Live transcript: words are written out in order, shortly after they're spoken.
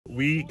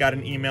We got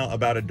an email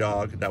about a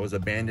dog that was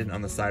abandoned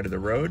on the side of the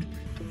road.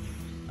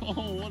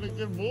 Oh, what a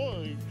good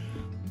boy.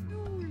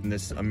 And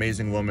this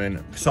amazing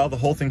woman saw the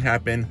whole thing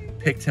happen,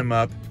 picked him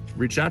up,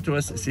 reached out to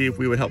us to see if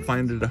we would help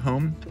find it a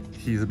home.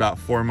 He's about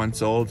 4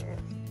 months old.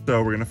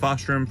 So we're gonna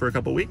foster him for a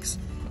couple weeks,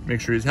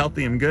 make sure he's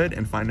healthy and good,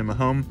 and find him a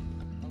home.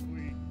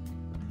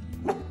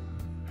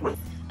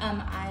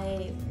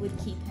 I would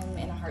keep him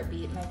in a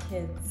heartbeat. My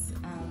kids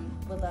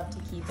would love to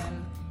keep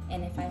him,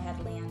 and if I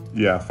had land.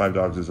 Yeah, 5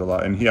 dogs is a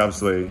lot, and he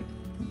obviously,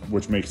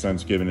 which makes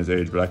sense given his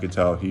age, but I could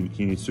tell he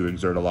needs to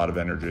exert a lot of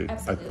energy.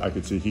 Absolutely. I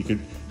could see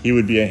he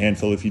would be a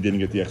handful if he didn't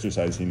get the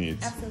exercise he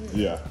needs.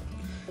 Absolutely. Yeah,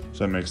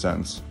 so that makes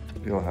sense.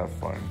 You'll have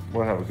fun.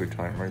 We'll have a good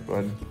time, right,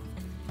 bud?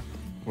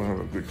 We'll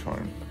have a good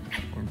time.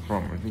 I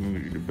promise. You're gonna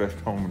get the best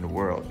home in the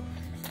world.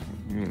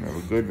 You're gonna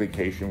have a good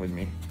vacation with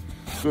me.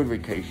 Good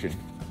vacation.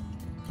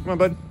 Come on,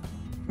 bud.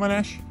 Come on,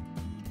 Ash.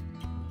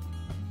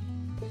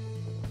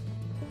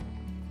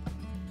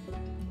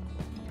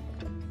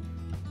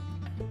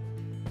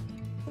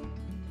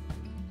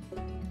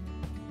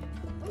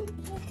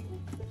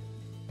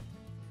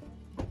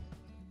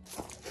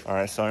 All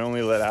right, so I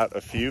only let out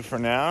a few for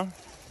now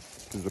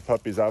because the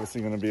puppy's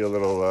obviously going to be a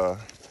little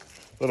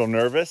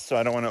nervous, so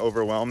I don't want to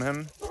overwhelm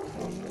him.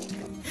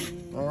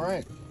 All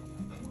right.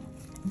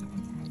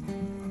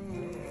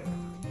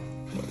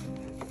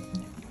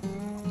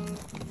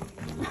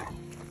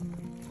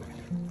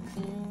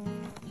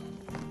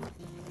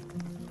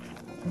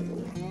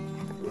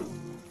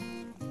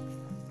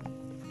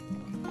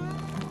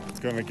 It's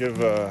going to give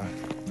the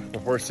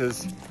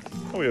horses.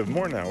 Oh, we have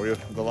more now.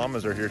 The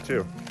llamas are here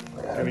too.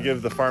 Gonna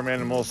give the farm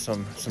animals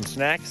some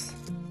snacks.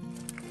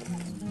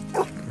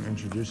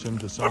 Introduce them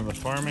to some of the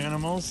farm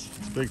animals.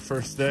 It's a big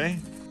first day.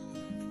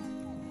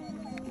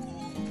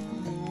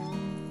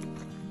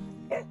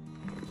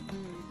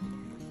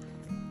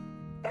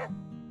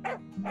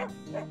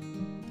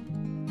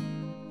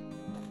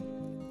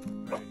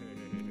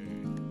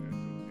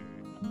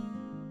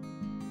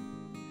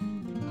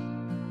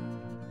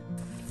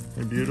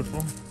 They're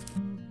beautiful.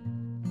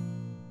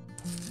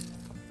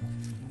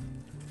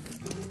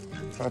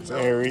 That's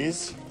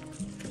Aries.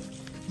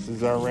 This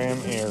is our ram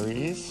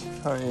Aries.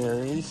 Hi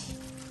Aries.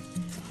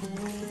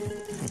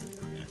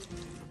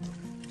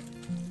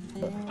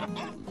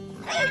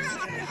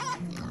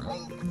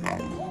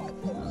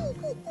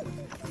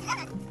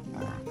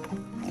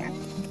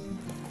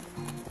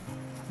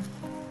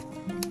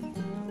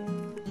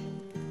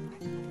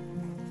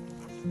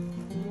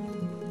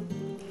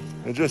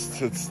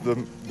 It's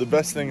the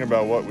best thing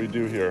about what we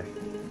do here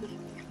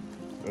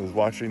is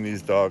watching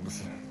these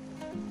dogs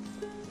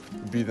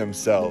be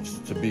themselves,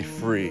 to be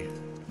free.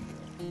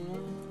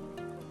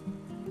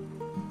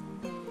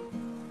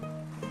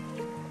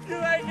 You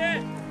like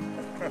it?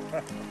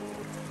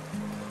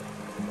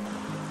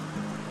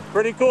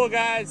 Pretty cool,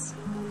 guys.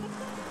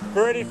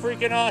 Pretty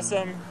freaking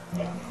awesome.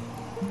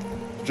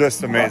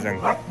 Just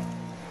amazing.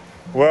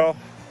 Well,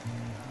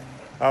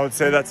 I would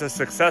say that's a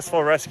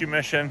successful rescue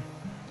mission,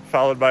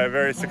 followed by a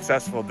very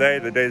successful day.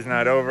 The day's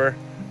not over.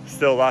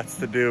 Still lots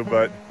to do,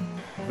 but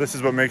this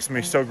is what makes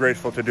me so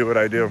grateful to do what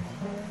I do.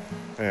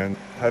 And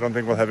I don't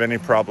think we'll have any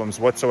problems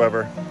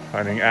whatsoever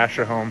finding Ash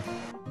a home.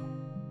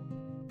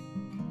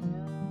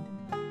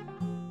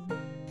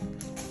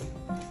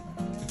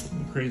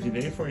 Crazy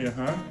day for you,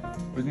 huh?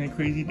 Wasn't it a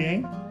crazy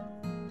day?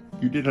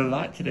 You did a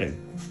lot today.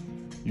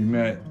 You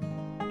met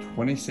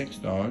 26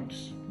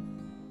 dogs,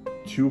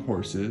 2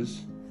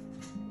 horses,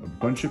 a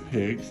bunch of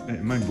pigs.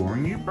 Am I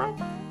boring you, bro?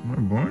 Am I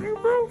boring you,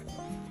 bro?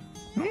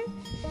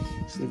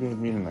 Hmm? Sleeping with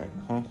me tonight,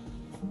 huh?